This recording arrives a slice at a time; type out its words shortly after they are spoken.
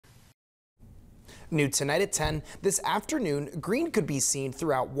New tonight at 10, this afternoon, green could be seen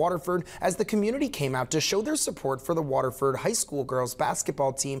throughout Waterford as the community came out to show their support for the Waterford High School girls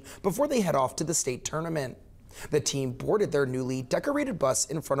basketball team before they head off to the state tournament. The team boarded their newly decorated bus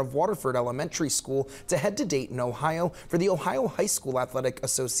in front of Waterford Elementary School to head to Dayton, Ohio for the Ohio High School Athletic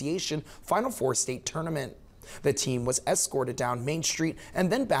Association Final Four state tournament. The team was escorted down Main Street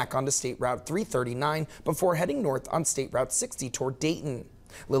and then back onto State Route 339 before heading north on State Route 60 toward Dayton.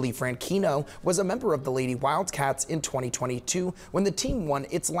 Lily Franchino was a member of the Lady Wildcats in 2022 when the team won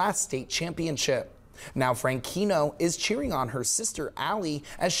its last state championship. Now Franchino is cheering on her sister Allie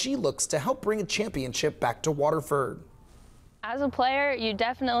as she looks to help bring a championship back to Waterford. As a player, you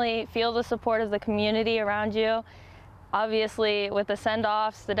definitely feel the support of the community around you. Obviously with the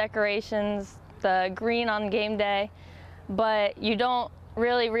send-offs, the decorations, the green on game day, but you don't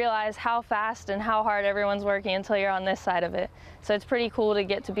really realize how fast and how hard everyone's working until you're on this side of it. So it's pretty cool to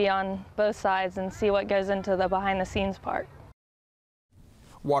get to be on both sides and see what goes into the behind-the-scenes part.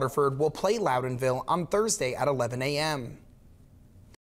 Waterford will play Loudonville on Thursday at 11 a.m.